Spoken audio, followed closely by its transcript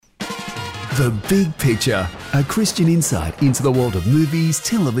The Big Picture, a Christian insight into the world of movies,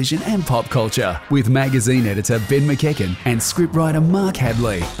 television and pop culture with magazine editor Ben McKecken and scriptwriter Mark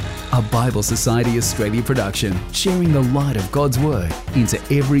Hadley. A Bible Society Australia production, sharing the light of God's Word into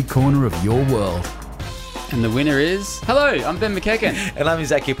every corner of your world. And the winner is... Hello, I'm Ben McKecken. And I'm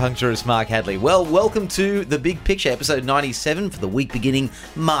his acupuncturist Mark Hadley. Well, welcome to The Big Picture, episode 97 for the week beginning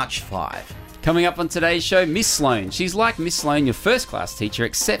March 5. Coming up on today's show, Miss Sloane. She's like Miss Sloane, your first class teacher,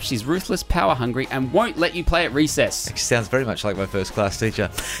 except she's ruthless, power hungry, and won't let you play at recess. She sounds very much like my first class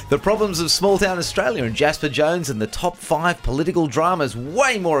teacher. The problems of small town Australia and Jasper Jones and the top 5 political dramas,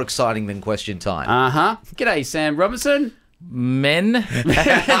 way more exciting than Question Time. G'day, Sam Robinson. Men.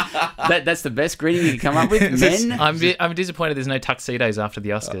 That's the best greeting you can come up with. Men. I'm disappointed there's no tuxedos after the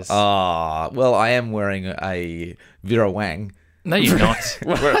Oscars. Well, I am wearing a Vera Wang. No, you're not.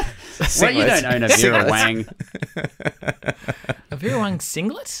 Well, you don't own a Vera Wang. A Vera Wang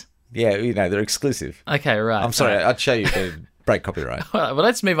singlet? Yeah, they're exclusive. Okay, right. I'm sorry, I'd show you to break copyright. All right, well,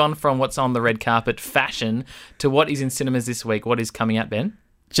 let's move on from what's on the red carpet fashion to what is in cinemas this week. What is coming out, Ben?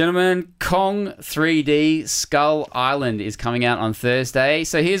 Gentlemen, Kong 3D Skull Island is coming out on Thursday.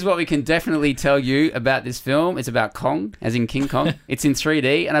 So here's what we can definitely tell you about this film. It's about Kong, as in King Kong. It's in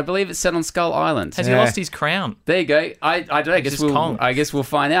 3D, and I believe it's set on Skull Island. Has he lost his crown? There you go. I don't know. I guess we'll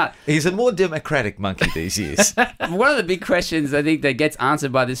find out. He's a more democratic monkey these years. One of the big questions I think that gets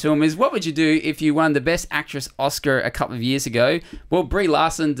answered by this film is, what would you do if you won the Best Actress Oscar a couple of years ago? Well, Brie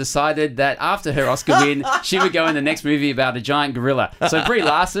Larson decided that after her Oscar win, she would go in the next movie about a giant gorilla. So Brie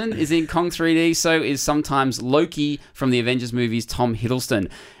Larson is in Kong 3D, so is sometimes Loki from the Avengers movies, Tom Hiddleston.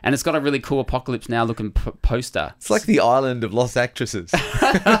 And it's got a really cool Apocalypse Now looking poster. It's like the island of lost actresses.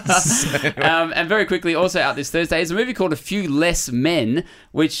 And very quickly, also out this Thursday, is a movie called A Few Less Men,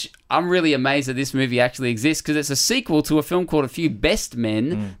 which I'm really amazed that this movie actually exists because it's a sequel to a film called A Few Best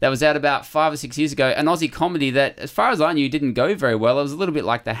Men that was out about 5 or 6 years ago, an Aussie comedy that, as far as I knew, didn't go very well. It was a little bit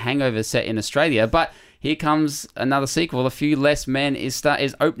like The Hangover set in Australia, but here comes another sequel. A Few Less Men is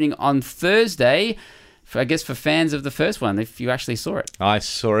opening on Thursday, for fans of the first one, if you actually saw it. I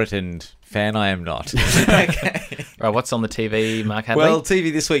saw it, and fan I am not. Okay. Right, what's on the TV, Mark Hadley? Well,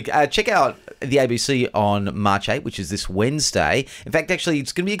 TV this week. Check out the ABC on March 8, which is this Wednesday. In fact, actually,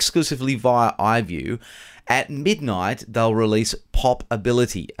 it's going to be exclusively via iView. At midnight, they'll release Pop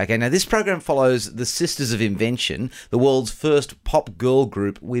Ability. Okay, now this program follows the Sisters of Invention, the world's first pop girl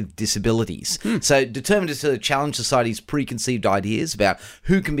group with disabilities. So determined to challenge society's preconceived ideas about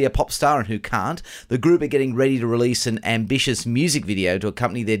who can be a pop star and who can't, the group are getting ready to release an ambitious music video to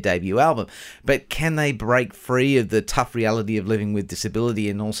accompany their debut album. But can they break free of the tough reality of living with disability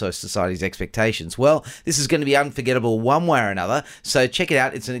and also society's expectations? Well, this is going to be unforgettable one way or another, so check it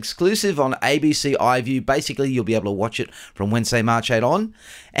out. It's an exclusive on ABC iView. Basically, you'll be able to watch it from Wednesday, March 8 on.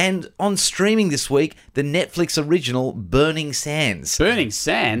 And on streaming this week, the Netflix original Burning Sands. Burning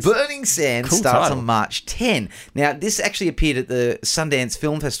Sands? Burning Sands cool starts title. on March 10. Now, this actually appeared at the Sundance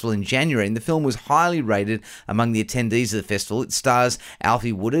Film Festival in January, and the film was highly rated among the attendees of the festival. It stars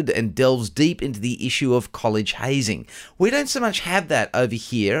Alfie Woodard and delves deep into the issue of college hazing. We don't so much have that over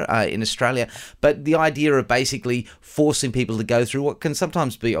here in Australia, but the idea of basically forcing people to go through what can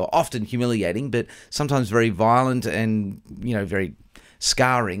sometimes be, or often humiliating, but sometimes very violent and, very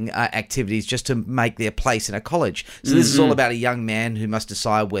scarring activities just to make their place in a college. So this is all about a young man who must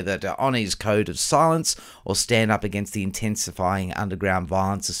decide whether to honour his code of silence or stand up against the intensifying underground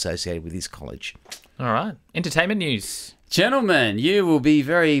violence associated with his college. All right. Entertainment news. Gentlemen, you will be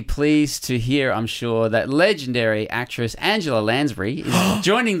very pleased to hear, I'm sure, that legendary actress Angela Lansbury is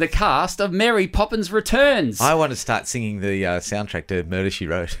joining the cast of Mary Poppins Returns. I want to start singing the soundtrack to Murder, She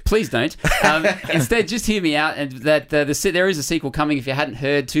Wrote. Please don't. Instead, just hear me out, and that there is a sequel coming, if you hadn't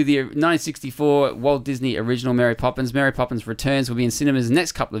heard, to the 1964 Walt Disney original Mary Poppins. Mary Poppins Returns will be in cinemas the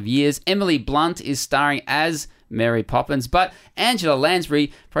next couple of years. Emily Blunt is starring as Mary Poppins, but Angela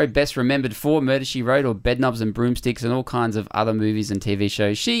Lansbury, probably best remembered for Murder, She Wrote or Bedknobs and Broomsticks and all kinds of other movies and TV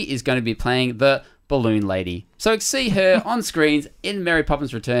shows. She is going to be playing the Balloon Lady. So see her on screens in Mary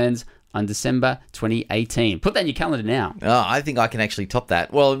Poppins Returns on December 2018. Put that in your calendar now. Oh, I think I can actually top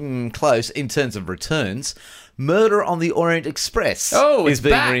that. Well, close in terms of returns. Murder on the Orient Express is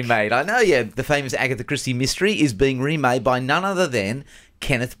being remade. I know, yeah, the famous Agatha Christie mystery is being remade by none other than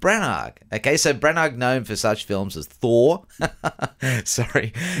Kenneth Branagh. Okay, so Branagh, known for such films as Thor.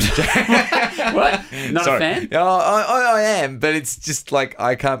 Sorry. What? Not a fan? I am, but it's just like,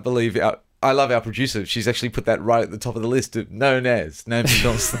 I can't believe I love our producer. She's actually put that right at the top of the list of known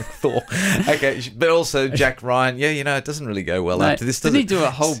films like Thor. Okay, but also Jack Ryan. Yeah, it doesn't really go well after this. Didn't he do a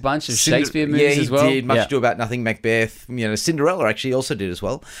whole bunch of Shakespeare movies as well? Yeah, he did. Much Ado About Nothing, Macbeth. Cinderella actually also did as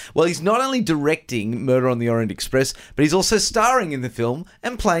well. Well, he's not only directing Murder on the Orient Express, but he's also starring in the film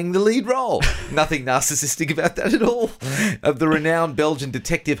and playing the lead role. Nothing narcissistic about that at all. Of the renowned Belgian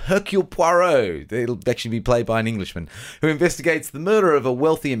detective Hercule Poirot. It'll actually be played by an Englishman who investigates the murder of a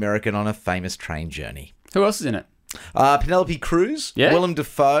wealthy American on a famous train journey. Who else is in it? Penelope Cruz, Willem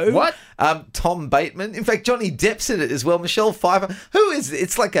Dafoe, What? Tom Bateman. In fact, Johnny Depp's in it as well. Michelle Pfeiffer. Who is it?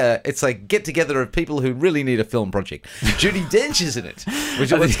 It's like get together of people who really need a film project. Judi Dench is in it,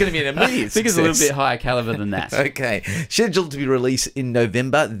 which is going to be an immediate I think it's a little bit higher caliber than that. Okay, scheduled to be released in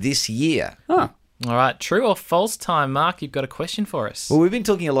November this year. Huh. All right, true or false time, Mark? You've got a question for us. Well, we've been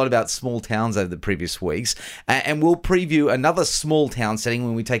talking a lot about small towns over the previous weeks, and we'll preview another small town setting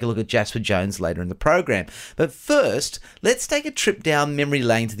when we take a look at Jasper Jones later in the program. But first, let's take a trip down memory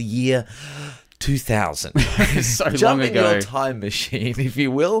lane to the year 2000. So long Jump in ago. your time machine, if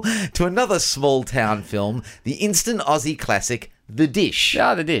you will, to another small town film, the instant Aussie classic, The Dish.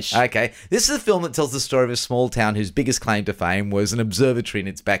 Ah, The Dish. Okay, this is a film that tells the story of a small town whose biggest claim to fame was an observatory in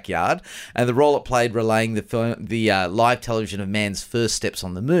its backyard, and the role it played relaying the live television of man's first steps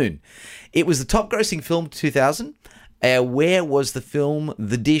on the moon. It was the top-grossing film of 2000. Where was the film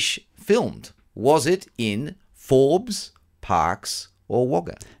The Dish filmed? Was it in Forbes, Parks, or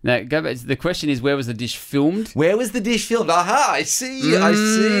Wagga? Now, go back. The question is, where was The Dish filmed? Where was The Dish filmed? Aha, I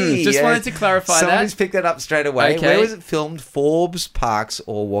see. Just wanted to clarify Somebody's that. picked that up straight away. Okay. Where was it filmed? Forbes, Parks,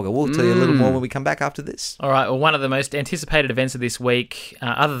 or Wagga? We'll tell you a little more when we come back after this. All right. Well, one of the most anticipated events of this week,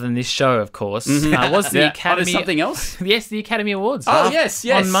 other than this show, of course, was the Yeah. Academy. Oh, there's something else? Yes, the Academy Awards. Oh, yes.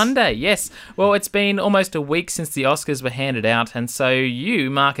 On Monday, yes. Well, it's been almost a week since the Oscars were handed out, and so you,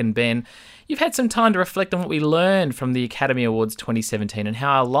 Mark and Ben, you've had some time to reflect on what we learned from the Academy Awards 2017 and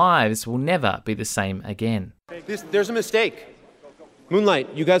how our lives will never be the same again. There's a mistake. Moonlight,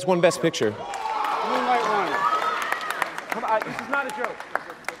 you guys won Best Picture. Moonlight won. Come on, this is not a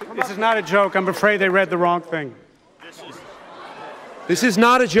joke. This is not a joke. I'm afraid they read the wrong thing. This is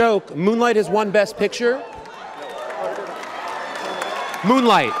not a joke. Moonlight has won Best Picture.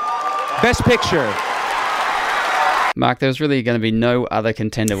 Moonlight, Best Picture. Mark, there was really going to be no other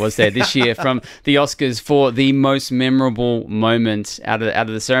contender, was there, this year from the Oscars for the most memorable moment out of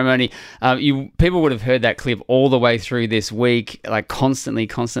the ceremony. People would have heard that clip all the way through this week, like constantly.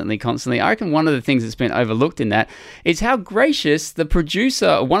 I reckon one of the things that's been overlooked in that is how gracious one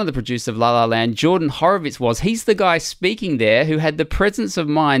of the producers of La La Land, Jordan Horowitz, was. He's the guy speaking there who had the presence of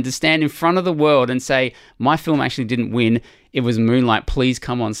mind to stand in front of the world and say, my film actually didn't win. It was Moonlight. Please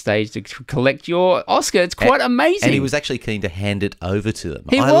come on stage to collect your Oscar. It's quite amazing. And he was actually keen to hand it over to them.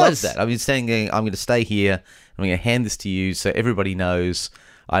 He I was. love that. I've been saying, I'm going to stay here. I'm going to hand this to you so everybody knows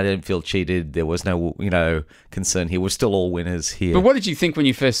I didn't feel cheated. There was no, concern here. We're still all winners here. But what did you think when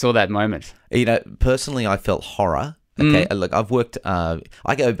you first saw that moment? Personally, I felt horror. Okay, look, I've worked. I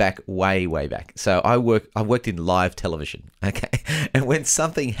go back way back. So I've worked in live television. Okay, and when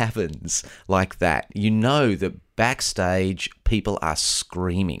something happens like that, that backstage people are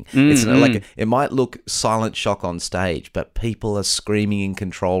screaming. It's like it might look silent shock on stage, but people are screaming in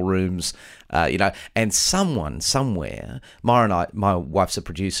control rooms. And someone somewhere, my wife's a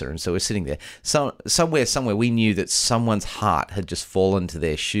producer, and so we're sitting there. So somewhere, we knew that someone's heart had just fallen to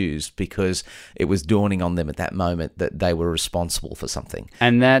their shoes because it was dawning on them at that moment that they were responsible for something.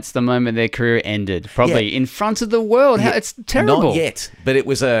 And that's the moment their career ended, probably in front of the world. It's terrible. Not yet, but it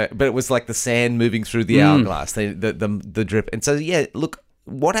was like the sand moving through the hourglass, the drip. And so look.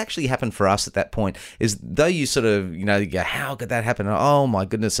 What actually happened for us at that point is, though you sort of, you go, how could that happen? Oh my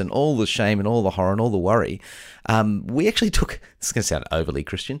goodness, and all the shame and all the horror and all the worry. We actually took, this is going to sound overly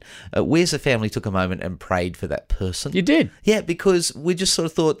Christian, we as a family took a moment and prayed for that person. You did? Yeah, because we just sort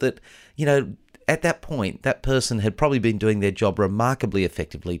of thought that, at that point, that person had probably been doing their job remarkably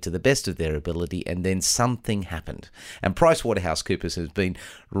effectively to the best of their ability, and then something happened. And PricewaterhouseCoopers has been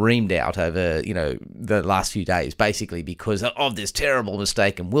reamed out over, the last few days, basically because of this terrible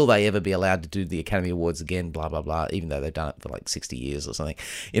mistake, and will they ever be allowed to do the Academy Awards again, blah, blah, blah, even though they've done it for like 60 years or something.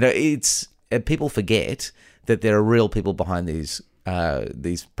 People forget that there are real people behind these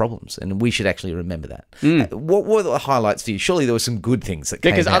problems, and we should actually remember that. What were the highlights for you? Surely there were some good things that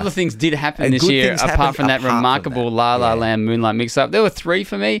came out. Because other things did happen this year, apart from that remarkable La La Land Moonlight mix-up. There were 3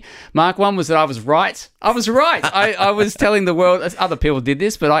 for me. Mark, one was that I was right. I was telling the world, other people did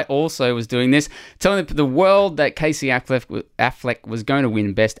this, but I also was doing this, telling the world that Casey Affleck was going to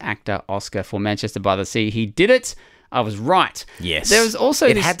win Best Actor Oscar for Manchester by the Sea. He did it. I was right. Yes. There was also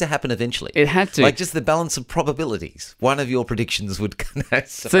It had to happen eventually. It had to. Like just the balance of probabilities. One of your predictions would...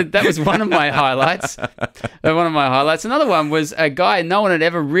 So that was one of my highlights. Another one was a guy no one had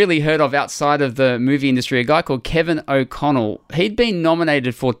ever really heard of outside of the movie industry, a guy called Kevin O'Connell. He'd been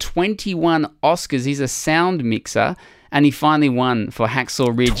nominated for 21 Oscars. He's a sound mixer. And he finally won for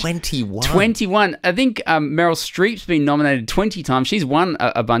Hacksaw Ridge. 21. I think Meryl Streep's been nominated 20 times. She's won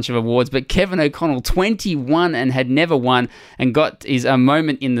a bunch of awards. But Kevin O'Connell, 21 and had never won, and got his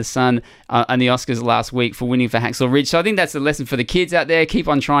moment in the sun on the Oscars last week for winning for Hacksaw Ridge. So I think that's a lesson for the kids out there. Keep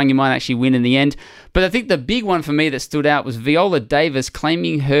on trying. You might actually win in the end. But I think the big one for me that stood out was Viola Davis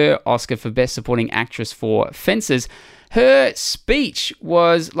claiming her Oscar for Best Supporting Actress for Fences. Her speech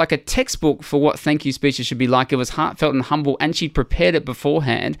was like a textbook for what thank you speeches should be like. It was heartfelt and humble, and she prepared it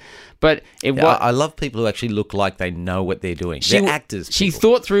beforehand. But I love people who actually look like they know what they're doing. They're actors. She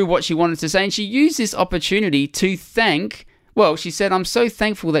thought through what she wanted to say, and she used this opportunity to thank... Well, she said, I'm so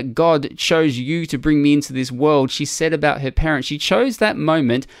thankful that God chose you to bring me into this world. She said about her parents. She chose that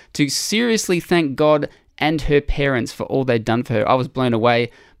moment to seriously thank God and her parents for all they'd done for her. I was blown away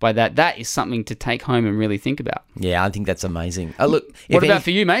by that. That is something to take home and really think about. Yeah, I think that's amazing. Look, what about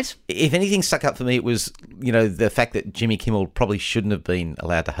for you, mate? If anything stuck up for me, it was, the fact that Jimmy Kimmel probably shouldn't have been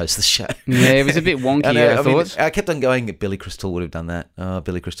allowed to host the show. Yeah, it was a bit wonky, I thought. I kept on going, Billy Crystal would have done that. Oh,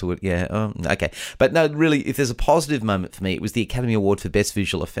 Billy Crystal would, yeah. Oh, okay. But no, really, if there's a positive moment for me, it was the Academy Award for Best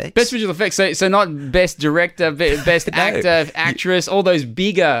Visual Effects. Best Visual Effects. So not Best Director, Best Actor, Actress, all those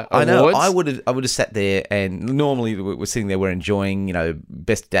bigger awards. I know. I would have sat there, and normally we're sitting there, we're enjoying,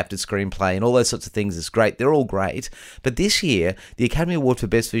 Best Adapted Screenplay and all those sorts of things is great. They're all great. But this year, the Academy Award for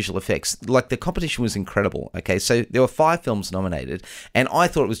Best Visual Effects, like the competition was incredible. Okay, so there were 5 films nominated, and I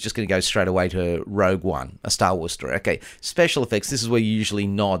thought it was just going to go straight away to Rogue One, a Star Wars story. Okay, special effects, this is where you usually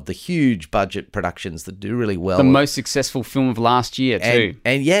nod the huge budget productions that do really well. The most successful film of last year, too.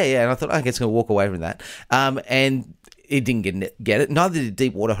 And I thought, okay, it's going to walk away from that. And it didn't get it. Neither did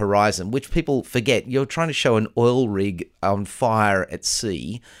Deepwater Horizon, which people forget. You're trying to show an oil rig on fire at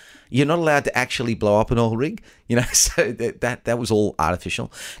sea. You're not allowed to actually blow up an oil rig, so that was all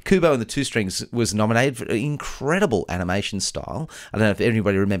artificial. Kubo and the Two Strings was nominated for incredible animation style. I don't know if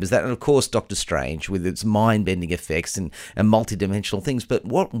anybody remembers that. And of course, Doctor Strange with its mind-bending effects and multi-dimensional things. But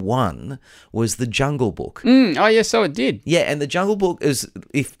what won was The Jungle Book. Oh, yeah, so it did. Yeah, and The Jungle Book is,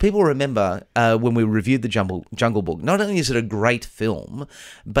 if people remember when we reviewed The Jungle Book, not only is it a great film,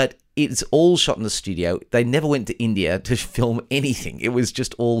 but it's all shot in the studio. They never went to India to film anything. It was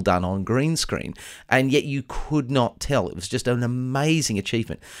just all done on green screen. And yet you could not tell. It was just an amazing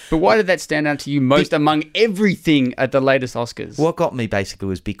achievement. But why did that stand out to you most among everything at the latest Oscars? What got me basically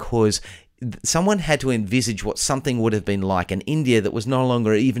was because someone had to envisage what something would have been like, an India that was no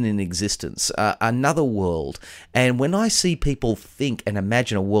longer even in existence, another world. And when I see people think and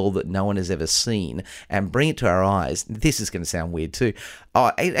imagine a world that no one has ever seen and bring it to our eyes, this is going to sound weird too.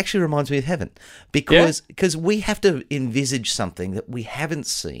 It actually reminds me of heaven because we have to envisage something that we haven't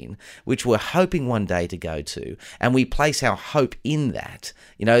seen, which we're hoping one day to go to, and we place our hope in that,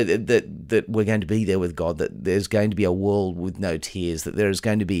 that we're going to be there with God, that there's going to be a world with no tears, that there is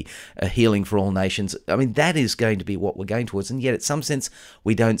going to be a healing for all nations. I mean, that is going to be what we're going towards, and yet in some sense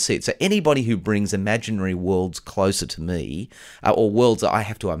we don't see it. So anybody who brings imaginary worlds closer to me, or worlds that I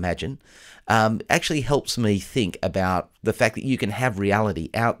have to imagine, actually helps me think about the fact that you can have reality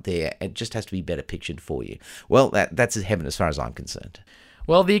out there. It just has to be better pictured for you. Well, that's heaven as far as I'm concerned.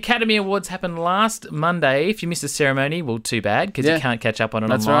 Well, the Academy Awards happened last Monday. If you missed the ceremony, well, too bad, because you can't catch up on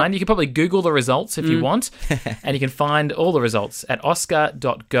it online. Right. You can probably Google the results if you want, and you can find all the results at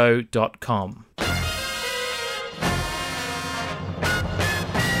oscar.go.com.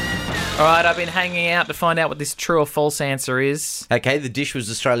 All right, I've been hanging out to find out what this true or false answer is. Okay, The Dish was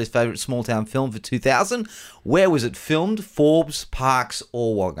Australia's favourite small-town film for 2000. Where was it filmed? Forbes, Parkes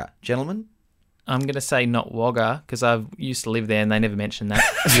or Wagga? Gentlemen? I'm going to say not Wagga, because I used to live there and they never mentioned that.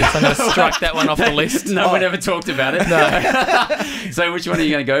 So I'm going to strike that one off the list. No one ever talked about it. No. So which one are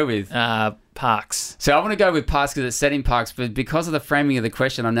you going to go with? Parkes. So I want to go with Parkes because it's set in Parkes, but because of the framing of the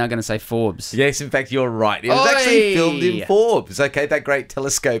question, I'm now going to say Forbes. Yes, in fact, you're right. It was actually filmed in Forbes, okay, that great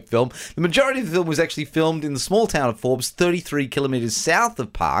telescope film. The majority of the film was actually filmed in the small town of Forbes, 33 kilometres south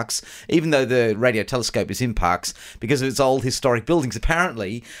of Parkes, even though the radio telescope is in Parkes, because of its old historic buildings.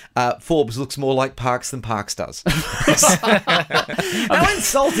 Apparently, Forbes looks more like Parkes than Parkes does. How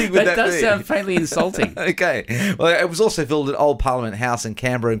insulting would that be? That does sound faintly insulting. Okay. Well, it was also filmed at Old Parliament House in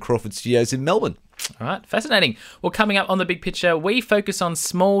Canberra and Crawford Studios in Melbourne. All right, fascinating. Well, coming up on The Big Picture, we focus on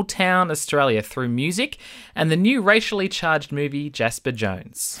small town Australia through music and the new racially charged movie Jasper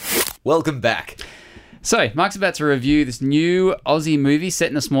Jones. Welcome back. So, Mark's about to review this new Aussie movie set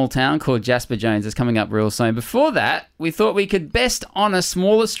in a small town called Jasper Jones. It's coming up real soon. Before that, we thought we could best honour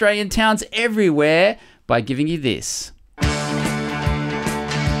small Australian towns everywhere by giving you this.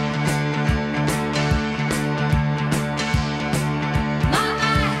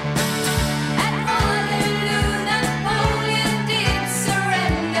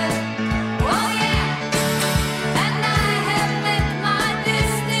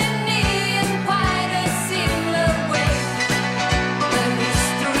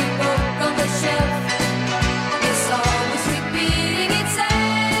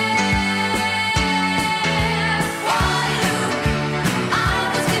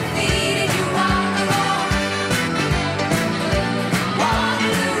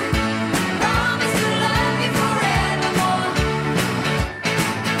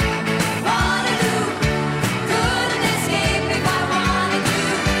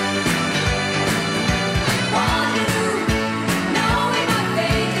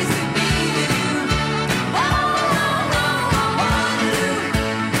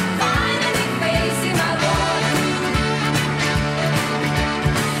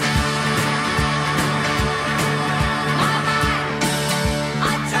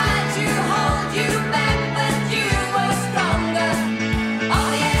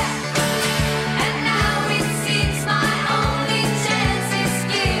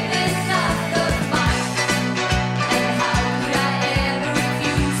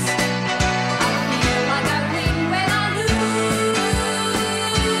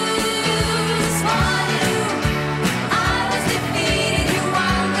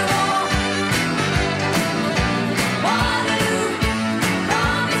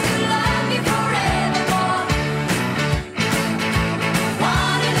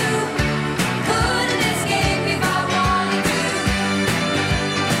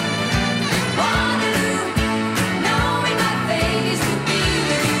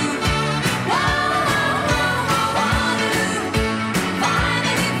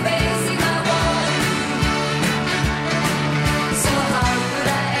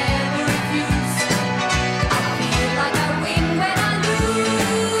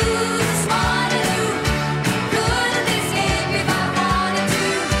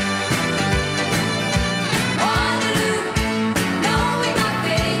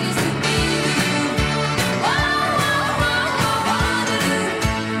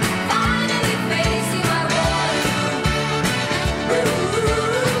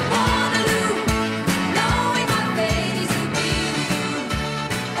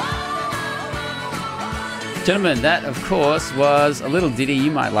 Gentlemen, that, of course, was a little ditty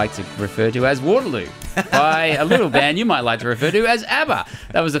you might like to refer to as Waterloo by a little band you might like to refer to as ABBA.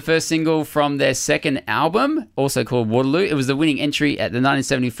 That was the first single from their second album, also called Waterloo. It was the winning entry at the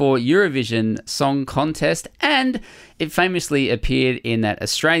 1974 Eurovision Song Contest, and it famously appeared in that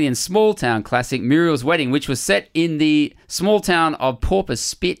Australian small-town classic Muriel's Wedding, which was set in the small town of Pauper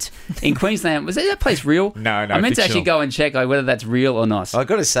Spit in Queensland. Was that place real? No, I meant to actually go and check whether that's real or not. I've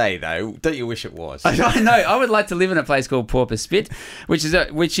got to say, though, don't you wish it was? I know. I would like to live in a place called Pauper Spit, which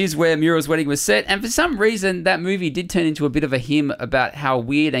is where Muriel's Wedding was set. And for some reason, that movie did turn into a bit of a hymn about how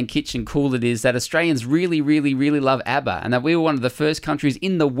weird and kitsch and cool it is that Australians really, really, really love ABBA, and that we were one of the first countries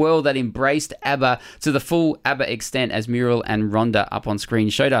in the world that embraced ABBA to the full ABBA extent, as Muriel and Rhonda up on screen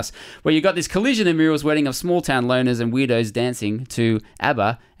showed us, where you got this collision in Muriel's Wedding of small town loners and weirdos dancing to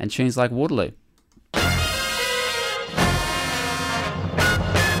ABBA and tunes like Waterloo.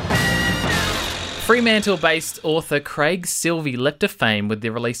 Fremantle-based author Craig Silvey leapt to fame with the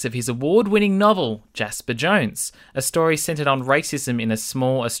release of his award-winning novel, Jasper Jones, a story centred on racism in a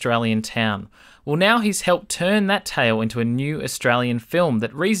small Australian town. Well, now he's helped turn that tale into a new Australian film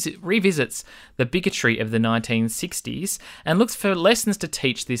that revisits the bigotry of the 1960s and looks for lessons to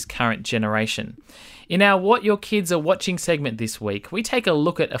teach this current generation. In our What Your Kids Are Watching segment this week, we take a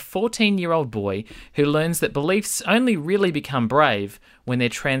look at a 14-year-old boy who learns that beliefs only really become brave when they're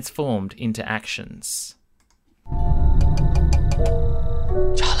transformed into actions.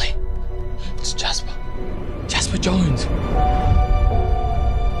 Charlie, it's Jasper. Jasper Jones.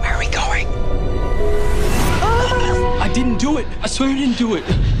 Where are we going? I didn't do it. I swear I didn't do it.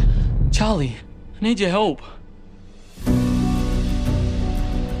 Charlie, I need your help.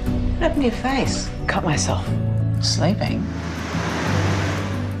 What happened to your face? Cut myself. Sleeping?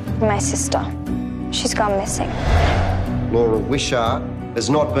 My sister. She's gone missing. Laura Wishart has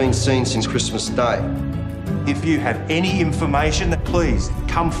not been seen since Christmas Day. If you have any information, please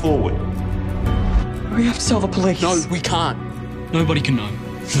come forward. We have to tell the police. No, we can't. Nobody can know.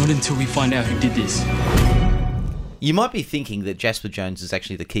 Not until we find out who did this. You might be thinking that Jasper Jones is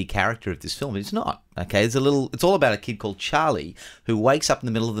actually the key character of this film. It's not. Okay, it's all about a kid called Charlie who wakes up in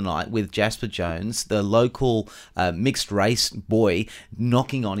the middle of the night with Jasper Jones, the local mixed race boy,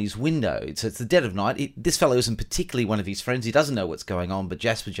 knocking on his window. So it's the dead of night. This fellow isn't particularly one of his friends. He doesn't know what's going on, but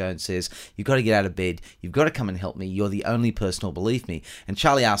Jasper Jones says, "You've got to get out of bed. You've got to come and help me. You're the only person who'll believe me." And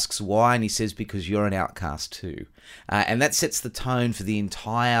Charlie asks why, and he says, "Because you're an outcast too." And that sets the tone for the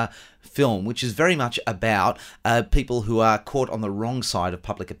entire film, which is very much about people who are caught on the wrong side of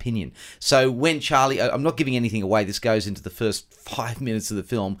public opinion. So when Charlie, I'm not giving anything away, this goes into the first 5 minutes of the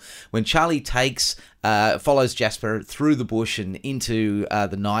film, when Charlie follows Jasper through the bush and into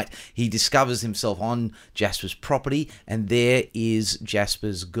the night, he discovers himself on Jasper's property, and there is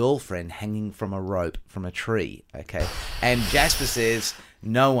Jasper's girlfriend hanging from a rope from a tree, okay? And Jasper says,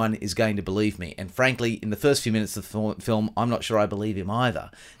 "No one is going to believe me." And frankly, in the first few minutes of the film, I'm not sure I believe him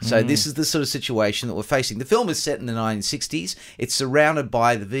either. So this is the sort of situation that we're facing. The film is set in the 1960s. It's surrounded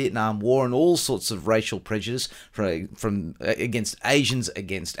by the Vietnam War and all sorts of racial prejudice from against Asians,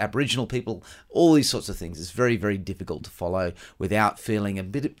 against Aboriginal people, all these sorts of things. It's very, very difficult to follow without feeling a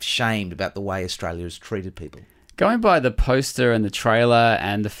bit ashamed about the way Australia has treated people. Going by the poster and the trailer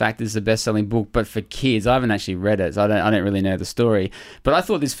and the fact that it's a best-selling book, but for kids, I haven't actually read it, so I don't really know the story. But I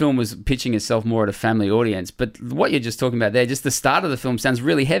thought this film was pitching itself more at a family audience. But what you're just talking about there, just the start of the film sounds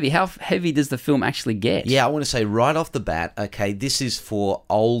really heavy. How heavy does the film actually get? Yeah, I want to say right off the bat, okay, this is for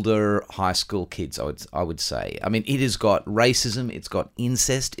older high school kids, I would say. I mean, it has got racism, it's got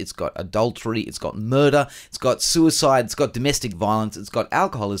incest, it's got adultery, it's got murder, it's got suicide, it's got domestic violence, it's got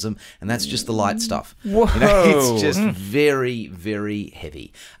alcoholism, and that's just the light stuff. Whoa. It's just very, very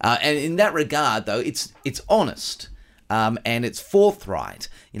heavy. And in that regard, though, it's honest. And it's forthright,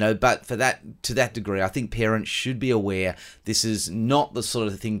 but to that degree, I think parents should be aware this is not the sort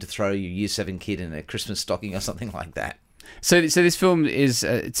of thing to throw your Year 7 kid in a Christmas stocking or something like that. So this film is,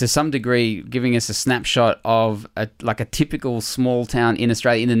 to some degree, giving us a snapshot of a typical small town in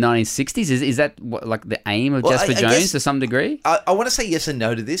Australia in the 1960s. Is that like the aim of Jasper Jones to some degree? I want to say yes and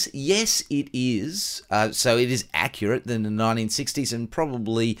no to this. Yes, it is. So it is accurate in the 1960s, and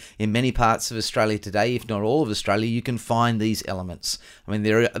probably in many parts of Australia today, if not all of Australia, you can find these elements. I mean,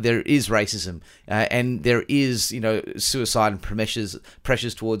 there is racism, and there is suicide and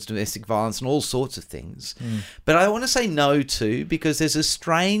pressures towards domestic violence and all sorts of things. But I want to say no too, because there's a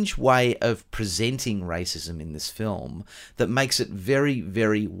strange way of presenting racism in this film that makes it very,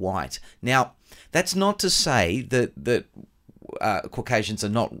 very white. Now, that's not to say that Caucasians are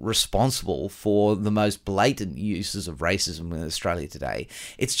not responsible for the most blatant uses of racism in Australia today.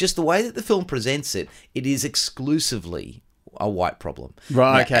 It's just the way that the film presents it. It is exclusively a white problem.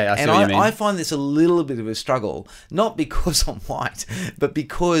 Right, okay, I see what you mean. I find this a little bit of a struggle, not because I'm white, but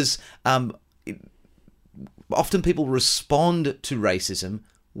because often people respond to racism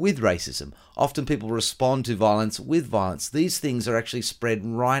with racism. Often people respond to violence with violence. These things are actually spread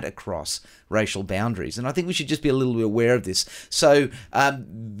right across racial boundaries, and I think we should just be a little bit aware of this. So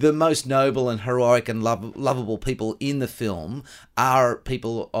the most noble and heroic and lovable people in the film are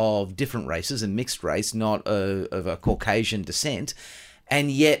people of different races and mixed race, not of a Caucasian descent. And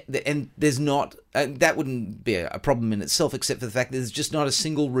yet, there's not, that wouldn't be a problem in itself, except for the fact that there's just not a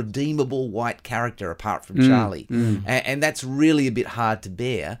single redeemable white character apart from Charlie. And that's really a bit hard to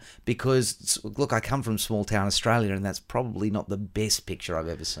bear because, look, I come from small town Australia, and that's probably not the best picture I've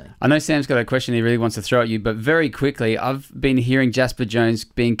ever seen. I know Sam's got a question he really wants to throw at you, but very quickly, I've been hearing Jasper Jones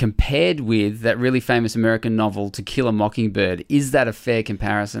being compared with that really famous American novel To Kill a Mockingbird. Is that a fair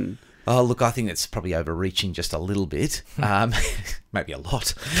comparison? Oh, look, I think that's probably overreaching just a little bit. Maybe a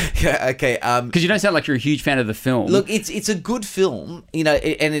lot. Yeah, okay. Because you don't sound like you're a huge fan of the film. Look, it's a good film, and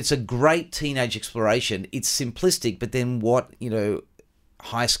it's a great teenage exploration. It's simplistic, but then what,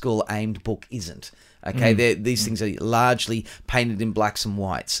 high school aimed book isn't. Okay, these things are largely painted in blacks and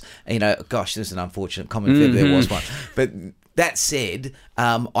whites. Gosh, there's an unfortunate comment there was one. But that said,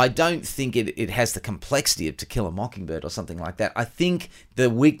 I don't think it has the complexity of To Kill a Mockingbird or something like that. I think the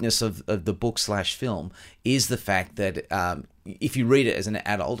weakness of the book/film is the fact that if you read it as an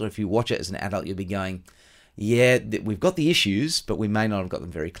adult or if you watch it as an adult, you'll be going, yeah, we've got the issues, but we may not have got them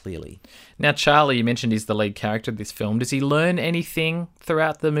very clearly. Now, Charlie, you mentioned, is the lead character of this film. Does he learn anything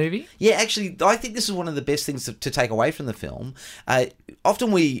throughout the movie? Yeah, actually, I think this is one of the best things to take away from the film.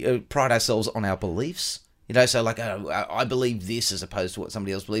 Often we pride ourselves on our beliefs. So like, I believe this as opposed to what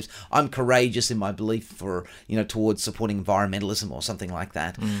somebody else believes. I'm courageous in my belief for, towards supporting environmentalism or something like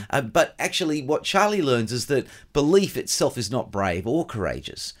that. But actually what Charlie learns is that belief itself is not brave or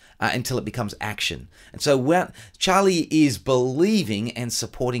courageous until it becomes action. And so Charlie is believing and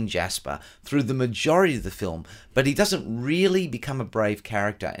supporting Jasper through the majority of the film. But he doesn't really become a brave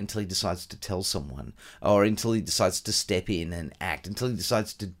character until he decides to tell someone, or until he decides to step in and act, until he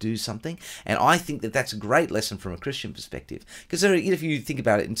decides to do something. And I think that that's a great lesson from a Christian perspective. Because if you think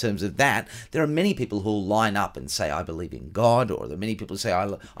about it in terms of that, there are many people who will line up and say, I believe in God, or there are many people who say,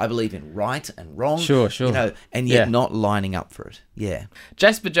 I believe in right and wrong. Sure. And yet not lining up for it. Yeah.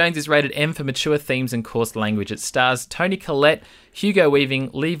 Jasper Jones is rated M for mature themes and coarse language. It stars Toni Collette, Hugo Weaving,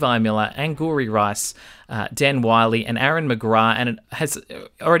 Levi Miller, Angourie Rice, Dan Wiley, and Aaron McGrath, and it has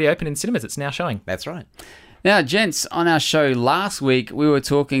already opened in cinemas. It's now showing. That's right. Now, gents, on our show last week, we were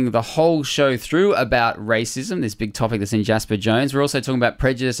talking the whole show through about racism, this big topic that's in Jasper Jones. We're also talking about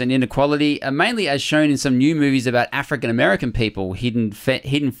prejudice and inequality, mainly as shown in some new movies about African-American people, hidden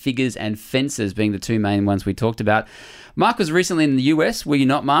figures and fences being the two main ones we talked about. Mark was recently in the US, were you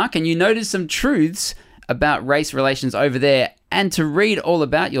not, Mark? And you noticed some truths about race relations over there. And to read all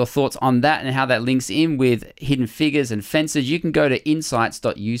about your thoughts on that and how that links in with hidden figures and fences, you can go to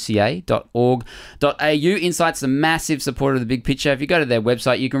insights.uca.org.au. Insight's a massive supporter of the big picture. If you go to their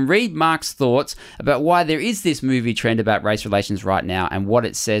website, you can read Mark's thoughts about why there is this movie trend about race relations right now and what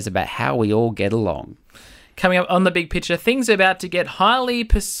it says about how we all get along. Coming up on The Big Picture, things are about to get highly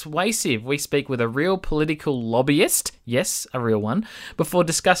persuasive. We speak with a real political lobbyist, yes, a real one, before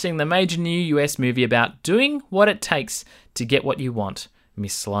discussing the major new US movie about doing what it takes to get what you want,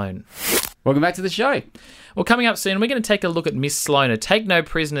 Miss Sloane. Welcome back to the show. Well, coming up soon, we're going to take a look at Miss Sloane, a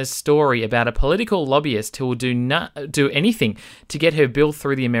take-no-prisoners story about a political lobbyist who will do anything to get her bill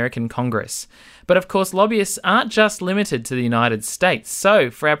through the American Congress. But of course, lobbyists aren't just limited to the United States.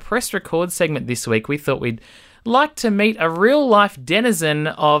 So for our Press Record segment this week, we thought we'd like to meet a real-life denizen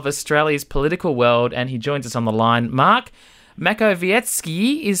of Australia's political world, and he joins us on the line. Mark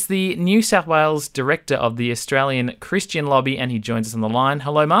Makowiecki is the New South Wales Director of the Australian Christian Lobby, and he joins us on the line.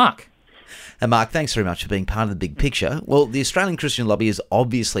 Hello, Mark. Mark, thanks very much for being part of the big picture. Well, the Australian Christian Lobby is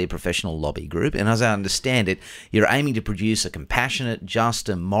obviously a professional lobby group, and as I understand it, you're aiming to produce a compassionate, just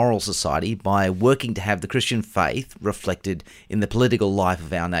and moral society by working to have the Christian faith reflected in the political life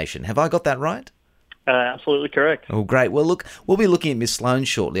of our nation. Have I got that right? Absolutely correct. Oh, great. Well, look, we'll be looking at Miss Sloane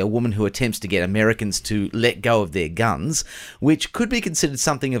shortly, a woman who attempts to get Americans to let go of their guns, which could be considered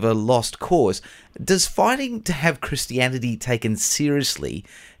something of a lost cause. Does fighting to have Christianity taken seriously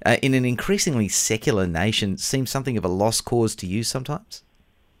in an increasingly secular nation seem something of a lost cause to you sometimes?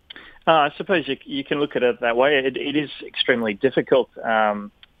 I suppose you can look at it that way. It is extremely difficult,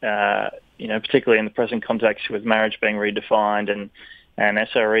 particularly in the present context with marriage being redefined and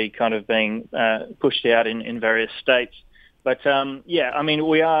SRE kind of being pushed out in various states. But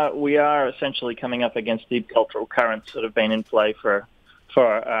we are essentially coming up against deep cultural currents that have been in play for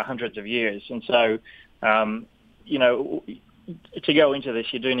hundreds of years. And so, to go into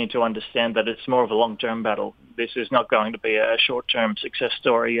this, you do need to understand that it's more of a long-term battle. This is not going to be a short-term success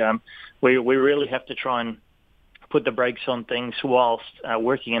story. We really have to try and put the brakes on things whilst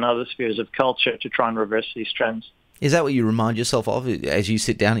working in other spheres of culture to try and reverse these trends. Is that what you remind yourself of as you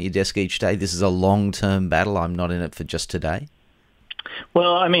sit down at your desk each day? This is a long-term battle. I'm not in it for just today.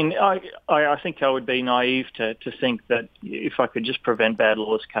 Well, I mean, I think I would be naive to think that if I could just prevent bad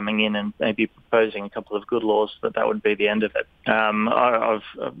laws coming in and maybe proposing a couple of good laws, that would be the end of it.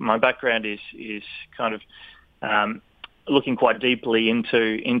 My background is kind of looking quite deeply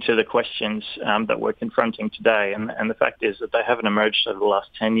into the questions that we're confronting today, and the fact is that they haven't emerged over the last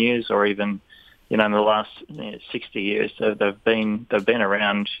 10 years or even in the last 60 years. So they've been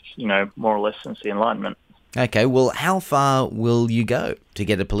around, more or less since the Enlightenment. Okay, well, how far will you go to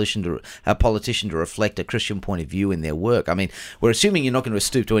get a politician to reflect a Christian point of view in their work? I mean, we're assuming you're not going to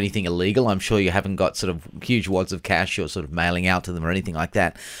stoop to anything illegal. I'm sure you haven't got sort of huge wads of cash you're sort of mailing out to them or anything like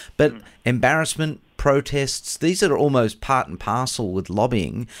that. But embarrassment, protests, these are almost part and parcel with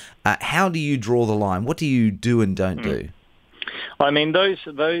lobbying. How do you draw the line? What do you do and don't do? I mean, those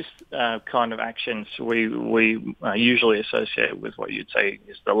kind of actions we usually associate with what you'd say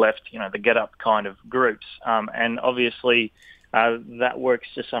is the left, the get up kind of groups, and obviously that works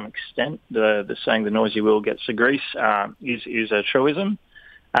to some extent. The saying "the noisy wheel gets the grease" is a truism.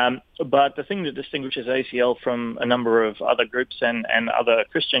 But the thing that distinguishes ACL from a number of other groups and other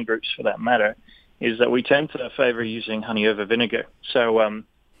Christian groups, for that matter, is that we tend to favour using honey over vinegar. So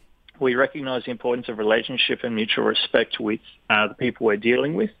we recognise the importance of relationship and mutual respect with the people we're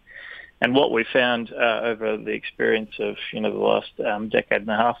dealing with. And what we found over the experience of the last decade and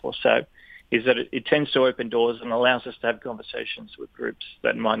a half or so is that it tends to open doors and allows us to have conversations with groups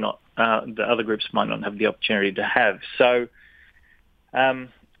that might not, the other groups might not have the opportunity to have. So,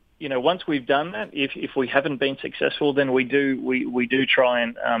 once we've done that, if we haven't been successful, then we do try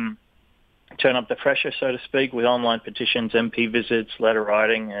and turn up the pressure, so to speak, with online petitions, MP visits, letter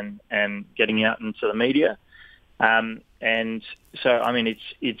writing, and getting out into the media. And so, I mean,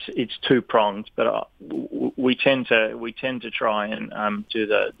 it's two-pronged, but we tend to try and do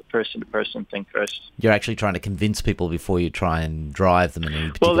the person-to-person thing first. You're actually trying to convince people before you try and drive them in any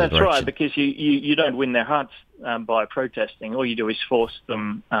particular direction. Well, that's right, because you don't win their hearts by protesting. All you do is force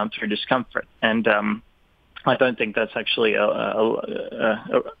them through discomfort. And I don't think that's actually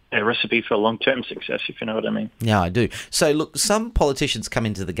a recipe for long-term success, if you know what I mean. Yeah, I do. So, look, some politicians come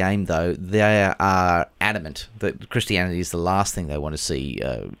into the game, though. They are adamant that Christianity is the last thing they want to see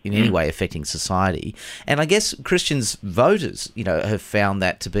in any way affecting society. And I guess Christians voters, have found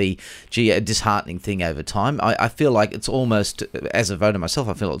that to be, a disheartening thing over time. I feel like it's almost, as a voter myself,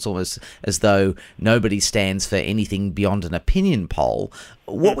 I feel it's almost as though nobody stands for anything beyond an opinion poll.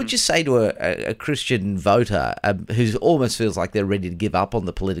 What would you say to a Christian voter who almost feels like they're ready to give up on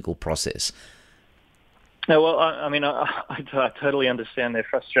the political process? No, well, I totally understand their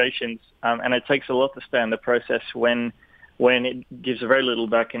frustrations, and it takes a lot to stay in the process when it gives very little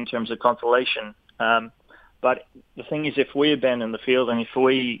back in terms of consolation. But the thing is, if we abandon the field and if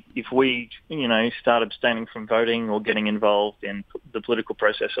we start abstaining from voting or getting involved in the political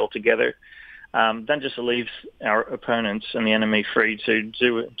process altogether, that just leaves our opponents and the enemy free to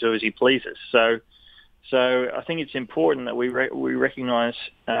do as he pleases. So I think it's important that we recognise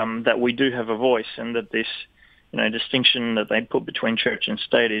that we do have a voice, and that this distinction that they put between church and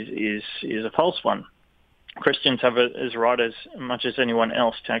state is a false one. Christians have as right as much as anyone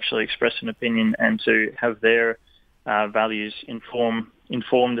else to actually express an opinion and to have their values inform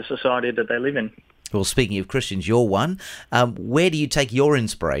the society that they live in. Well, speaking of Christians, you're one. Where do you take your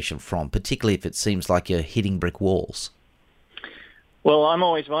inspiration from, particularly if it seems like you're hitting brick walls? Well, I'm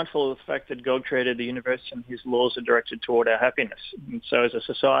always mindful of the fact that God created the universe and his laws are directed toward our happiness. And so as a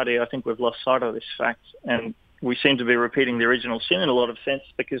society, I think we've lost sight of this fact, and we seem to be repeating the original sin in a lot of sense,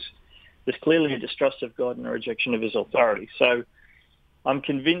 because there's clearly a distrust of God and a rejection of his authority. So I'm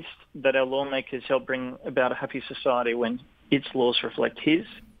convinced that our lawmakers help bring about a happy society when its laws reflect his,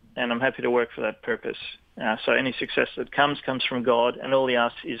 and I'm happy to work for that purpose. So any success that comes from God, and all he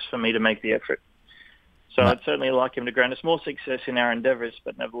asks is for me to make the effort. So I'd certainly like him to grant us more success in our endeavours,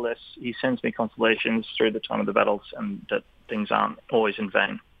 but nevertheless, he sends me consolations through the time of the battles, and that things aren't always in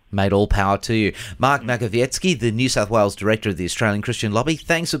vain. Mate, all power to you. Mark Makowiecki, the New South Wales Director of the Australian Christian Lobby,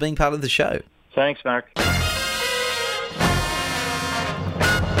 thanks for being part of the show. Thanks, Mark.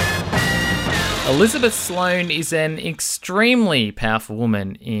 Elizabeth Sloane is an extremely powerful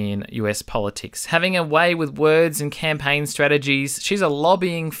woman in US politics. Having a way with words and campaign strategies, she's a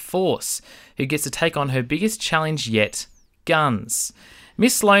lobbying force who gets to take on her biggest challenge yet, guns.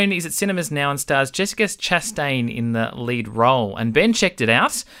 Miss Sloane is at cinemas now and stars Jessica Chastain in the lead role. And Ben checked it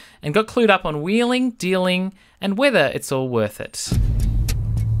out and got clued up on wheeling, dealing, and whether it's all worth it.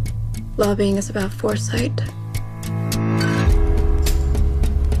 Lobbying is about foresight.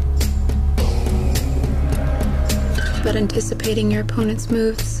 About anticipating your opponent's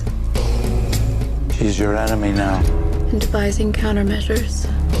moves. She's your enemy now. And devising countermeasures.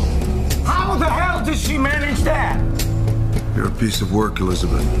 How the hell did she manage that? You're a piece of work,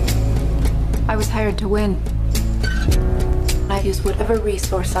 Elizabeth. I was hired to win. I use whatever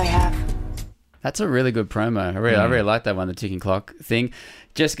resource I have. That's a really good promo. I really like that one, the ticking clock thing.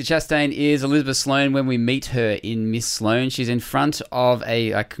 Jessica Chastain is Elizabeth Sloane when we meet her in Miss Sloane. She's in front of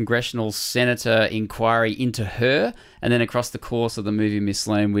a congressional senator inquiry into her, and then across the course of the movie Miss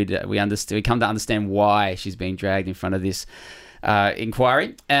Sloane, we come to understand why she's being dragged in front of this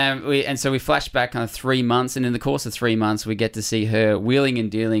inquiry. And so we flash back kind of 3 months, and in the course of 3 months, we get to see her wheeling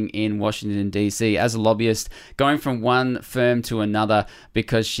and dealing in Washington, D.C. as a lobbyist, going from one firm to another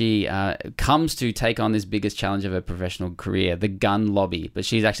because she comes to take on this biggest challenge of her professional career, the gun lobby. But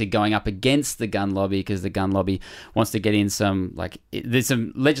she's actually going up against the gun lobby because the gun lobby wants to get in there's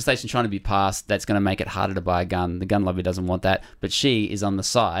some legislation trying to be passed that's going to make it harder to buy a gun. The gun lobby doesn't want that, but she is on the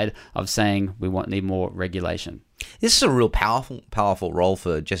side of saying we need more regulation. This is a real powerful role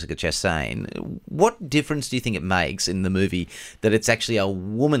for Jessica Chastain. What difference do you think it makes in the movie that it's actually a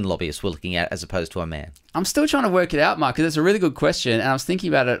woman lobbyist we're looking at as opposed to a man? I'm still trying to work it out, Mark, because it's a really good question, and I was thinking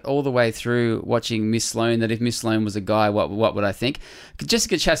about it all the way through watching Miss Sloane, that if Miss Sloane was a guy, what would I think?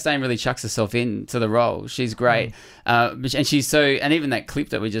 Jessica Chastain really chucks herself into the role. She's great. And she's and even that clip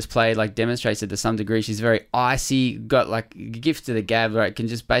that we just played demonstrates it to some degree. She's very icy, got a gift to the gab, right? Can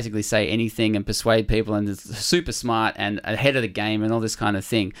just basically say anything and persuade people, and is super smart and ahead of the game and all this kind of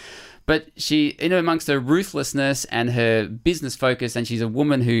thing. But she, amongst her ruthlessness and her business focus, and she's a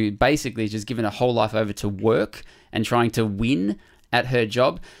woman who basically has just given her whole life over to work and trying to win at her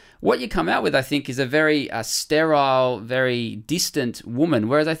job. what you come out with, I think, is a very sterile, very distant woman.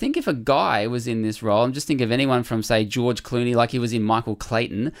 Whereas I think if a guy was in this role, I'm just thinking of anyone from, say, George Clooney, like he was in Michael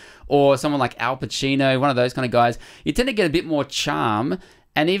Clayton, or someone like Al Pacino, one of those kind of guys, you tend to get a bit more charm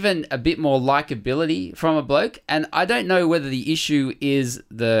and even a bit more likability from a bloke. And I don't know whether the issue is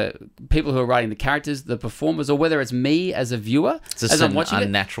the people who are writing the characters, the performers, or whether it's me as a viewer, it's just as I'm watching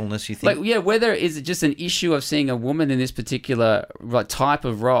unnaturalness, you think? Whether is it just an issue of seeing a woman in this particular type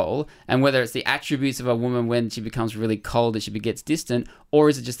of role, and whether it's the attributes of a woman when she becomes really cold, that she gets distant, or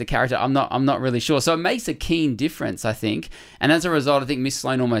is it just the character? I'm not really sure. So it makes a keen difference, I think. And as a result, I think Miss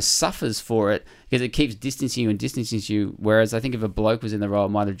Sloane almost suffers for it because it keeps distancing you. Whereas I think if a bloke was in the role, it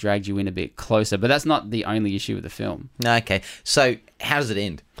might have dragged you in a bit closer. But that's not the only issue with the film. Okay. So how does it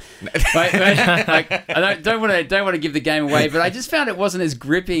end? I don't want to give the game away, but I just found it wasn't as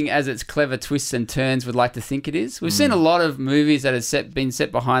gripping as its clever twists and turns would like to think it is. We've seen a lot of movies that have been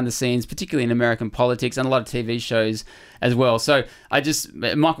set behind the scenes, particularly in American politics, and a lot of TV shows as well. So I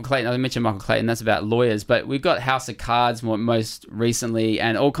mentioned Michael Clayton, that's about lawyers, but we've got House of Cards most recently,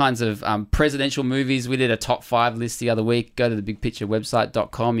 and all kinds of presidential movies. We did a top 5 list the other week. Go to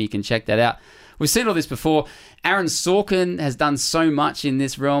thebigpicturewebsite.com, you can check that out. We've seen all this before. Aaron Sorkin has done so much in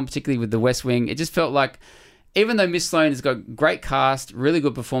this realm, particularly with The West Wing. It just felt like, even though Miss Sloane has got great cast, really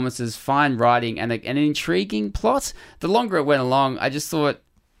good performances, fine writing, and an intriguing plot, the longer it went along, I just thought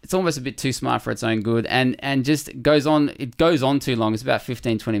it's almost a bit too smart for its own good, and just goes on too long. It's about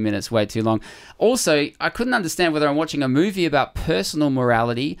 15-20 minutes, way too long. Also, I couldn't understand whether I'm watching a movie about personal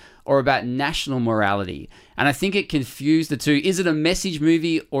morality or about national morality, and I think it confused the two. Is it a message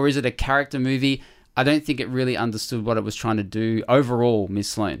movie or is it a character movie? I don't think it really understood what it was trying to do overall, Miss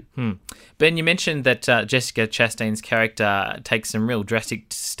Sloane. Ben, you mentioned that Jessica Chastain's character takes some real drastic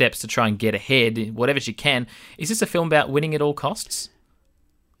steps to try and get ahead, whatever she can. Is this a film about winning at all costs?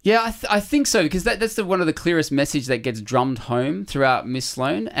 Yeah, I think so, because that's one of the clearest message that gets drummed home throughout Miss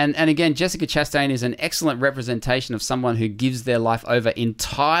Sloane. And again, Jessica Chastain is an excellent representation of someone who gives their life over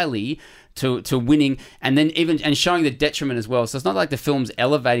entirely to winning, and then and showing the detriment as well. So it's not like the film's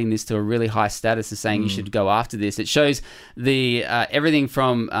elevating this to a really high status and saying you should go after this. It shows the everything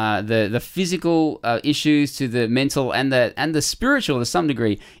from the physical issues to the mental and the spiritual, to some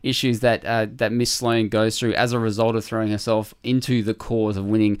degree, issues that Miss Sloane goes through as a result of throwing herself into the cause of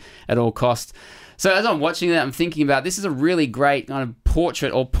winning at all costs. So as I'm watching that, I'm thinking about, this is a really great kind of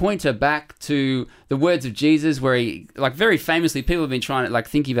portrait or pointer back to the words of Jesus, where he, like, very famously, people have been trying to, like,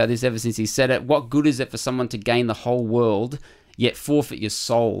 thinking about this ever since he said it. What good is it for someone to gain the whole world yet forfeit your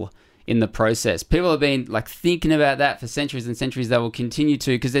soul in the process? People have been, like, thinking about that for centuries and centuries. They will continue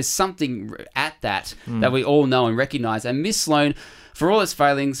to, because there's something at that that we all know and recognize. And Miss Sloane, for all its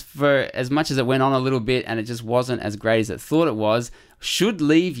failings, for as much as it went on a little bit and it just wasn't as great as it thought it was, should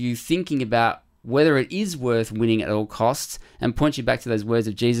leave you thinking about whether it is worth winning at all costs, and point you back to those words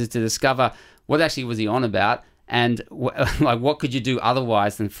of Jesus to discover what actually was he on about, and what could you do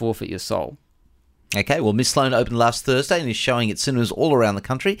otherwise than forfeit your soul. Okay, well, Miss Sloane opened last Thursday and is showing at cinemas all around the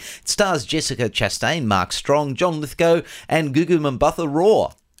country. It stars Jessica Chastain, Mark Strong, John Lithgow, and Gugu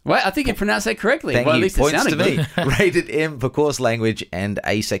Mbatha-Raw. Well, I think you pronounced that correctly. Thank you. At least points it to good. Me. Rated M for coarse language and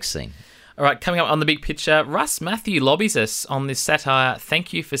a sex scene. All right, coming up on The Big Picture, Russ Matthew lobbies us on this satire,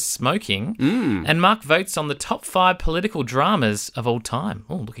 Thank You for Smoking, and Mark votes on the top 5 political dramas of all time.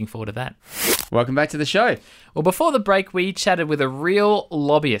 Oh, looking forward to that. Welcome back to the show. Well, before the break, we chatted with a real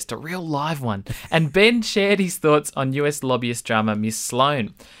lobbyist, a real live one, and Ben shared his thoughts on US lobbyist drama Miss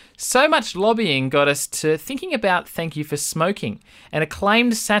Sloane. So much lobbying got us to thinking about Thank You for Smoking, an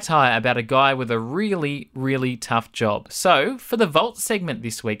acclaimed satire about a guy with a really, really tough job. So, for the Vault segment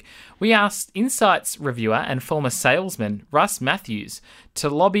this week, we asked Insight's reviewer and former salesman Russ Matthews to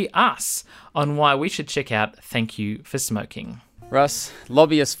lobby us on why we should check out Thank You for Smoking. Russ,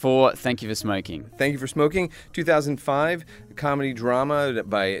 lobbyist for Thank You for Smoking. Thank You for Smoking, 2005, comedy drama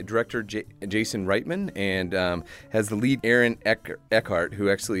by director Jason Reitman, and has the lead Aaron Eckhart, who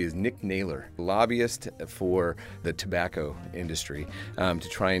actually is Nick Naylor, lobbyist for the tobacco industry, to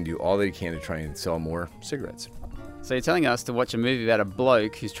try and do all that he can to try and sell more cigarettes. So you're telling us to watch a movie about a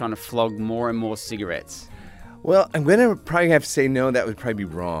bloke who's trying to flog more and more cigarettes. Well, I'm going to probably have to say no, that would probably be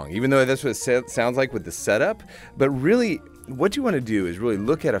wrong, even though that's what it sounds like with the setup. But really, what you want to do is really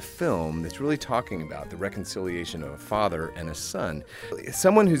look at a film that's really talking about the reconciliation of a father and a son.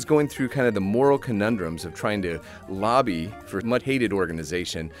 Someone who's going through kind of the moral conundrums of trying to lobby for a much-hated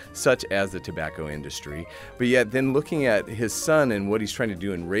organization such as the tobacco industry, but yet then looking at his son and what he's trying to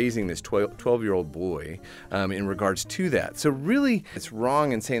do in raising this 12-year-old boy in regards to that. So really, it's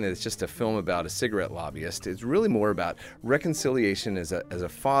wrong in saying that it's just a film about a cigarette lobbyist. It's really more about reconciliation as a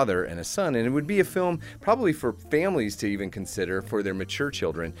father and a son, and it would be a film probably for families to even consider for their mature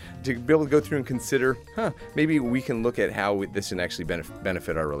children, to be able to go through and consider, maybe we can look at how this can actually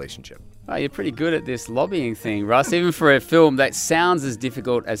benefit our relationship. Oh, you're pretty good at this lobbying thing, Russ, even for a film that sounds as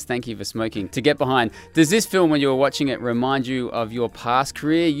difficult as Thank You for Smoking to get behind. Does this film, when you were watching it, remind you of your past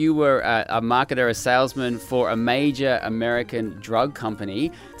career? You were a marketer, a salesman for a major American drug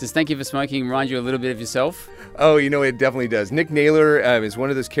company. Does Thank You for Smoking remind you a little bit of yourself? Oh, it definitely does. Nick Naylor is one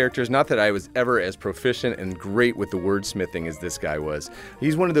of those characters, not that I was ever as proficient and great with the wordsmithing as this guy was.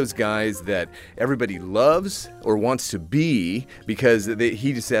 He's one of those guys that everybody loves or wants to be because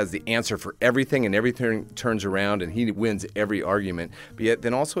he just has the answer for everything, and everything turns around and he wins every argument. But yet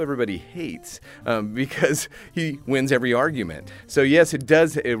then also everybody hates because he wins every argument. So yes, it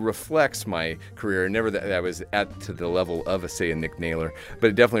does. It reflects my career. Never that I was to the level of a Nick Naylor, but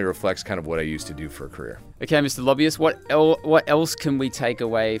it definitely reflects kind of what I used to do for a career. Okay, Mr. Lobbyist, what else can we take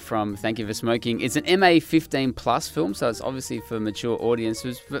away from Thank You for Smoking? It's an MA-15 plus film, so it's obviously for mature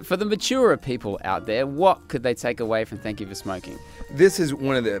audiences. But for the maturer people out there, what could they take away from Thank You for Smoking? This is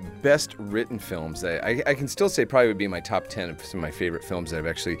one of the best written films. I can still say probably would be in my top 10 of some of my favorite films that I've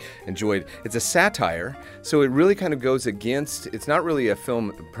actually enjoyed. It's a satire, so it really kind of goes against, it's not really a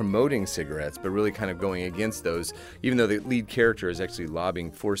film promoting cigarettes, but really kind of going against those, even though the lead character is actually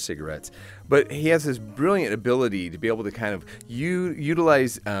lobbying for cigarettes. But he has this brilliant ability to be able to kind of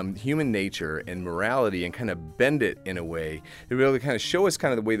utilize human nature and morality and kind of bend it in a way to be able to kind of show us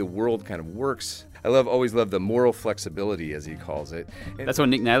kind of the way the world kind of works. I always love the moral flexibility, as he calls it. And that's what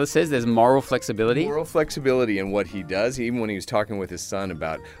Nick Naylor says, there's moral flexibility? Moral flexibility in what he does. Even when he was talking with his son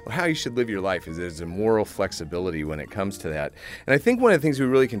about how you should live your life, is there's a moral flexibility when it comes to that. And I think one of the things we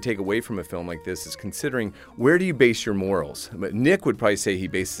really can take away from a film like this is considering, where do you base your morals? But Nick would probably say he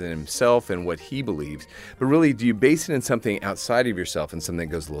bases it in himself and what he believes. But really, do you base it in something outside of yourself and something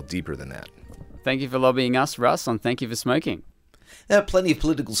that goes a little deeper than that? Thank you for lobbying us, Russ, on Thank You for Smoking. There are plenty of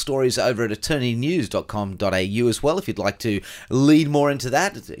political stories over at eternitynews.com.au as well, if you'd like to lead more into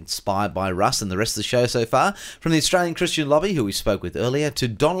that. It's inspired by Russ and the rest of the show so far. From the Australian Christian Lobby, who we spoke with earlier, to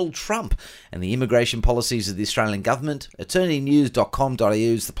Donald Trump and the immigration policies of the Australian government, eternitynews.com.au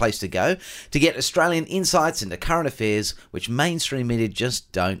is the place to go to get Australian insights into current affairs, which mainstream media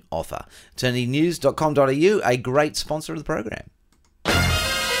just don't offer. eternitynews.com.au, a great sponsor of the program.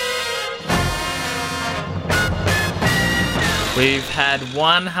 We've had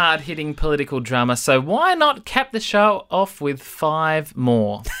one hard-hitting political drama, so why not cap the show off with 5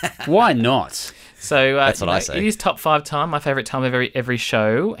 more? Why not? So that's what I say. It is top 5 time, my favourite time of every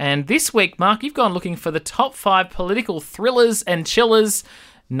show. And this week, Mark, you've gone looking for the top 5 political thrillers and chillers,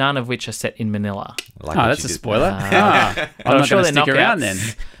 none of which are set in Manila. That's a spoiler. I'm not sure going to stick around then.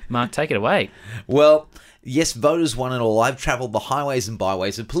 Mark, take it away. Well, yes, voters one and all, I've travelled the highways and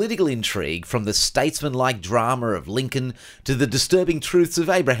byways of political intrigue, from the statesman-like drama of Lincoln to the disturbing truths of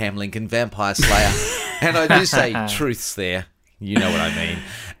Abraham Lincoln, Vampire Slayer. And I do say truths there. You know what I mean.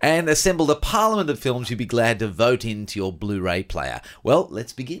 And assembled a parliament of films you'd be glad to vote into your Blu-ray player. Well,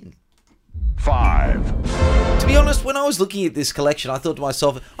 let's begin. 5. To be honest, when I was looking at this collection, I thought to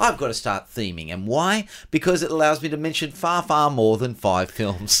myself, I've got to start theming. And why? Because it allows me to mention far, far more than 5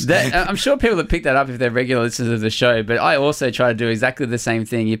 films. I'm sure people have picked that up if they're regular listeners of the show, but I also try to do exactly the same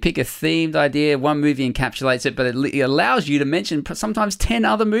thing. You pick a themed idea, one movie encapsulates it, but it allows you to mention sometimes 10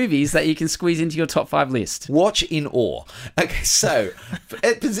 other movies that you can squeeze into your top 5 list. Watch in awe. Okay, so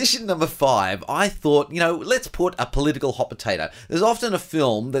at position number 5, I thought, let's put a political hot potato. There's often a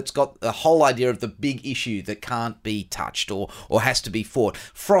film that's got a whole idea of the big issue that can't be touched or has to be fought.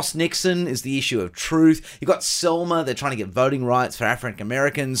 Frost Nixon is the issue of truth. You've got Selma, they're trying to get voting rights for African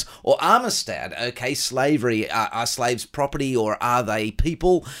Americans. Or Amistad, okay, slavery, are slaves property or are they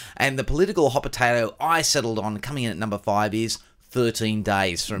people? And the political hot potato I settled on, coming in at number 5, is 13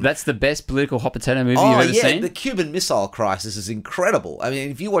 Days. That's the best political hot potato movie you've ever seen? The Cuban Missile Crisis is incredible. I mean,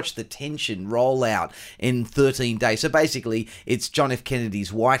 if you watch the tension roll out in 13 Days, so basically it's John F.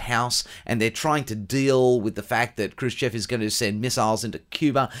 Kennedy's White House and they're trying to deal with the fact that Khrushchev is going to send missiles into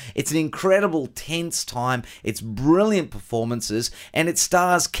Cuba. It's an incredible, tense time. It's brilliant performances and it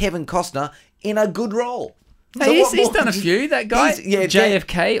stars Kevin Costner in a good role. Hey, he's done a few, that guy. Yeah,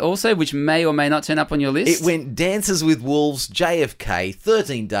 JFK also, which may or may not turn up on your list. It went Dances with Wolves, JFK,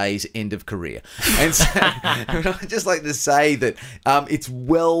 13 Days, End of Career. And so I'd just like to say that it's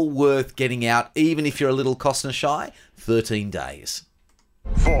well worth getting out, even if you're a little Costner shy. 13 Days.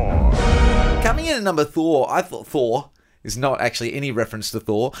 4. Coming in at number 4, I thought Thor is not actually any reference to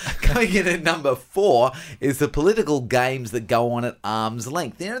Thor. Coming in at number 4 is the political games that go on at arm's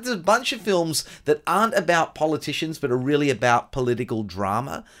length. There's a bunch of films that aren't about politicians, but are really about political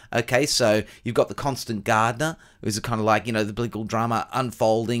drama. Okay, so you've got The Constant Gardener, who's kind of like, the political drama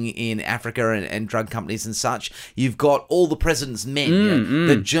unfolding in Africa and drug companies and such. You've got All the President's Men,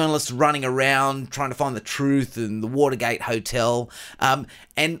 the journalists running around trying to find the truth, and the Watergate Hotel.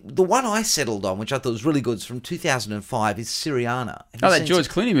 And the one I settled on, which I thought was really good, is from 2005, is Syriana. That George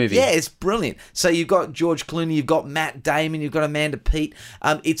Clooney movie. Yeah, it's brilliant. So you've got George Clooney, you've got Matt Damon, you've got Amanda Peet.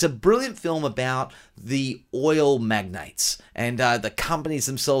 It's a brilliant film about the oil magnates and the companies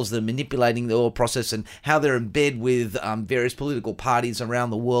themselves that are manipulating the oil process, and how they're in bed with various political parties around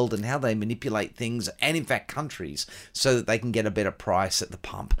the world, and how they manipulate things and, in fact, countries, so that they can get a better price at the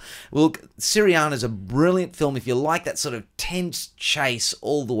pump. Well, Syriana is a brilliant film if you like that sort of tense chase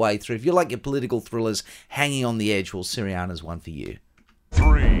all the way through. If you like your political thrillers hanging on the edge, well, Syriana's one for you.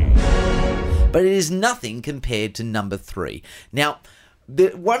 3. But it is nothing compared to number 3. Now,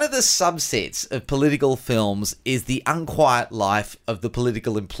 one of the subsets of political films is The Unquiet Life of the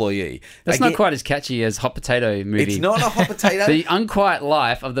Political Employee. That's not quite as catchy as Hot Potato movie. It's not a Hot Potato. The Unquiet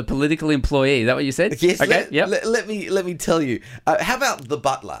Life of the Political Employee. Is that what you said? Yes. Okay. Let me tell you. How about The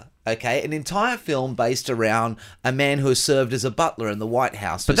Butler? Okay, an entire film based around a man who has served as a butler in the White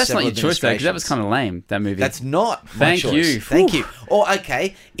House. But that's not your choice, though, because that was kind of lame, that movie. That's not my choice. Thank you. Or,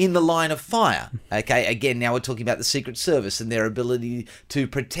 okay, In the Line of Fire. Okay, again, now we're talking about the Secret Service and their ability to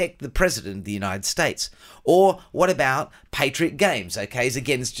protect the President of the United States. Or what about Patriot Games? Okay,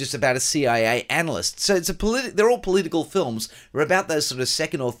 again, it's just about a CIA analyst. So they're all political films. They're about those sort of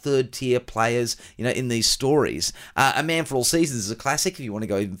second or third tier players, in these stories. A Man for All Seasons is a classic if you want to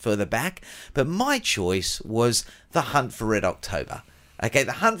go even further back. But my choice was The Hunt for Red October. Okay,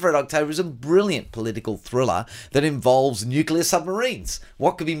 The Hunt for Red October is a brilliant political thriller that involves nuclear submarines.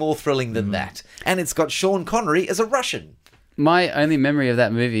 What could be more thrilling than that? And it's got Sean Connery as a Russian. My only memory of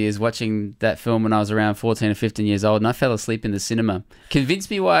that movie is watching that film when I was around 14 or 15 years old, and I fell asleep in the cinema. Convinced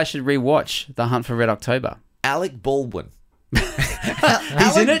me why I should rewatch The Hunt for Red October. Alec Baldwin.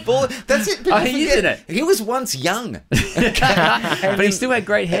 He's in it? That's it. He is in it. He was once young. But he still had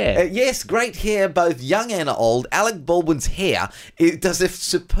great hair. Yes, great hair, both young and old. Alec Baldwin's hair, it does a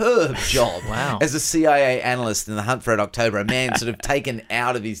superb job as a CIA analyst in The Hunt for Red October. A man sort of taken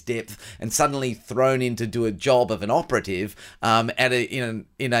out of his depth and suddenly thrown in to do a job of an operative in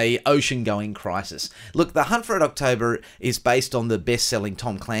a ocean-going crisis. Look, The Hunt for Red October is based on the best-selling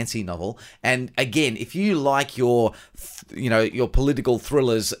Tom Clancy novel. And again, if you like your political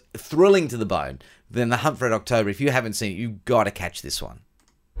thrillers thrilling to the bone, then The Hunt for Red October, if you haven't seen it, you've got to catch this one.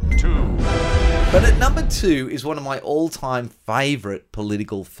 2. But at number 2 is one of my all-time favourite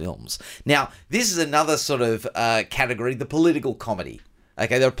political films. Now, this is another sort of category, the political comedy.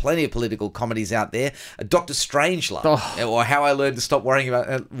 Okay, there are plenty of political comedies out there. Dr. Strangelove, or How I Learned to Stop Worrying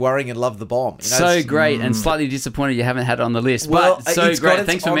and Love the Bomb. So great, and slightly disappointed you haven't had it on the list. Well, but so great.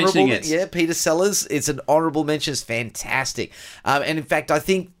 Thanks for mentioning it. Yeah, Peter Sellers. It's an honourable mention. It's fantastic. And in fact, I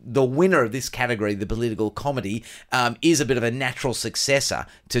think the winner of this category, the political comedy, is a bit of a natural successor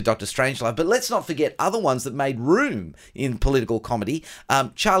to Dr. Strangelove. But let's not forget other ones that made room in political comedy.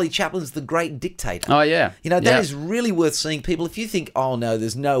 Charlie Chaplin's The Great Dictator. Oh, yeah. That is really worth seeing. People, if you think, oh, no,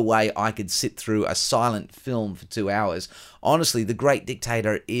 there's no way I could sit through a silent film for 2 hours. Honestly, The Great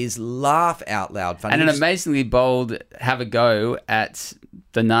Dictator is laugh out loud funny. And an amazingly bold have a go at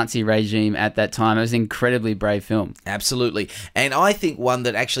the Nazi regime at that time. It was an incredibly brave film. Absolutely. And I think one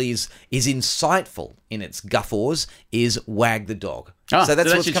that actually is insightful in its guffaws is Wag the Dog. So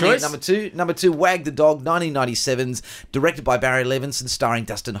that's what's coming at number 2. Number 2, Wag the Dog, 1997's, directed by Barry Levinson, starring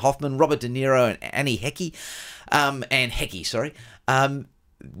Dustin Hoffman, Robert De Niro, and Anne Heche.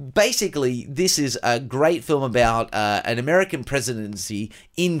 Basically, this is a great film about an American presidency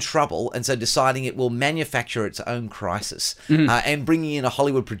in trouble, and so deciding it will manufacture its own crisis, and bringing in a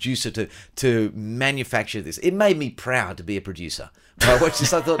Hollywood producer to manufacture this. It made me proud to be a producer. When I watched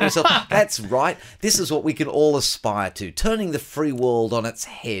this, I thought to myself, that's right. This is what we can all aspire to, turning the free world on its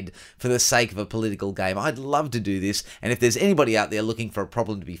head for the sake of a political game. I'd love to do this, and if there's anybody out there looking for a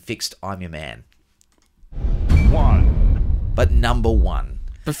problem to be fixed, I'm your man. 1. But number 1.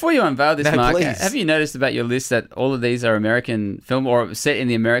 Before you unveil this, No, Mark, please. have you noticed about your list that all of these are American film or set in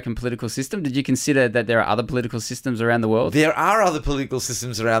the American political system? Did you consider that there are other political systems around the world? There are other political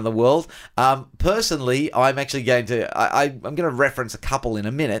systems around the world. Personally, I'm actually going to... I'm going to reference a couple in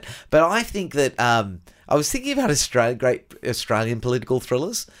a minute, but I think that... I was thinking about great Australian political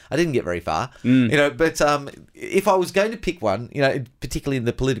thrillers. I didn't get very far, but if I was going to pick one, particularly in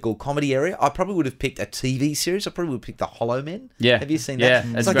the political comedy area, I probably would have picked a TV series. I probably would have picked The Hollow Men. Yeah. Have you seen Yeah,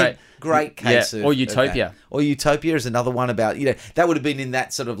 that? that's it's like a great case of... Or Utopia. Of that. Or Utopia is another one about, that would have been in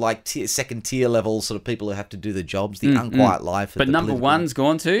that sort of like second tier level sort of people who have to do the jobs, the unquiet life. But number one's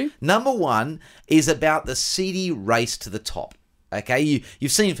gone to? Number one is about the seedy race to the top. Okay,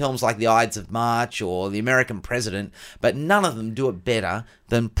 you've seen films like The Ides of March or The American President, but none of them do it better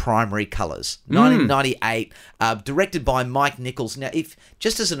than Primary Colours. 1998, directed by Mike Nichols. Now,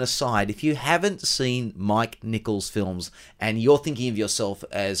 just as an aside, if you haven't seen Mike Nichols' films and you're thinking of yourself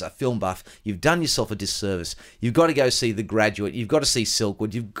as a film buff, you've done yourself a disservice. You've got to go see The Graduate. You've got to see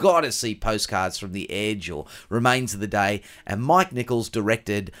Silkwood. You've got to see Postcards from the Edge or Remains of the Day. And Mike Nichols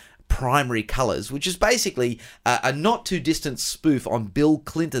directed Primary Colours, which is basically a not-too-distant spoof on Bill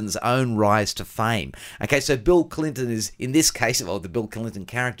Clinton's own rise to fame. Okay, so Bill Clinton is, in this case, the Bill Clinton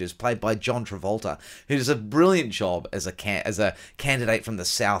character is played by John Travolta, who does a brilliant job as a candidate from the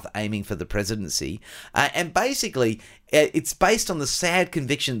South aiming for the presidency. And basically, it's based on the sad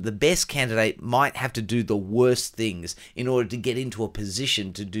conviction the best candidate might have to do the worst things in order to get into a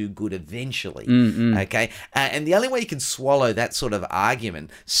position to do good eventually. Okay, and the only way you can swallow that sort of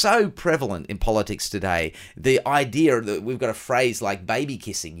argument, so prevalent in politics today, the idea that we've got a phrase like baby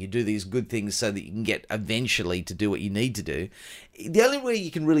kissing, you do these good things so that you can get eventually to do what you need to do. The only way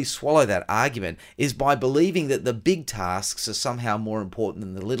you can really swallow that argument is by believing that the big tasks are somehow more important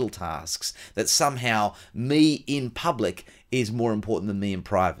than the little tasks, that somehow me in public is more important than me in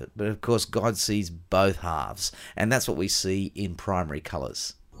private. But of course, God sees both halves, and that's what we see in Primary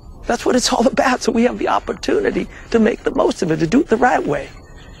Colours. That's what it's all about, so we have the opportunity to make the most of it, to do it the right way.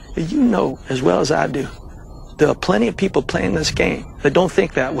 You know as well as I do, there are plenty of people playing this game that don't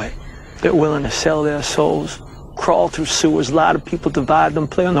think that way. They're willing to sell their souls, crawl through sewers, a lot of people divide them,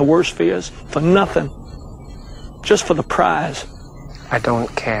 play on the worst fears for nothing, just for the prize. I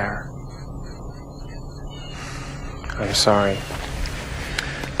don't care. I'm sorry,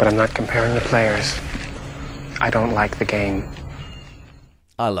 but I'm not comparing the players. I don't like the game.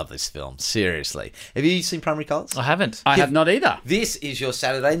 I love this film, seriously. Have you seen Primary Colours? I haven't. I have not either. This is your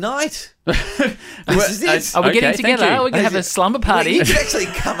Saturday night. This is it. Are we getting together? We can have a slumber party. You can actually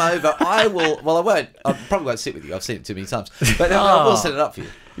come over. I will. Well, I won't. I probably won't sit with you. I've seen it too many times. But I will set it up for you.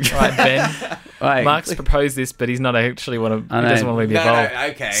 All right, Ben. Mark's proposed this, but he's not actually he doesn't want to be involved. No,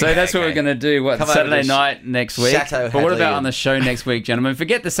 okay. So that's what we're going to do. Come Saturday night next week. Chateau but what Hadley about on the show next week, gentlemen?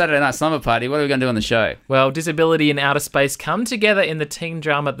 Forget the Saturday night slumber party. What are we going to do on the show? Well, disability and outer space come together in the teen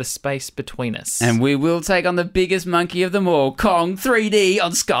drama The Space Between Us. And we will take on the biggest monkey of them all, Kong 3D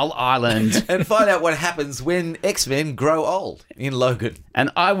on Skull Island. And find out what happens when X-Men grow old in Logan.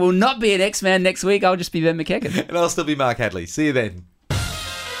 And I will not be an X-Man next week. I'll just be Ben McKecken. And I'll still be Mark Hadley. See you then.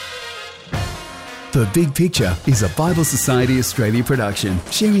 The Big Picture is a Bible Society Australia production,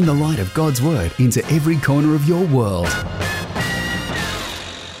 sharing the light of God's Word into every corner of your world.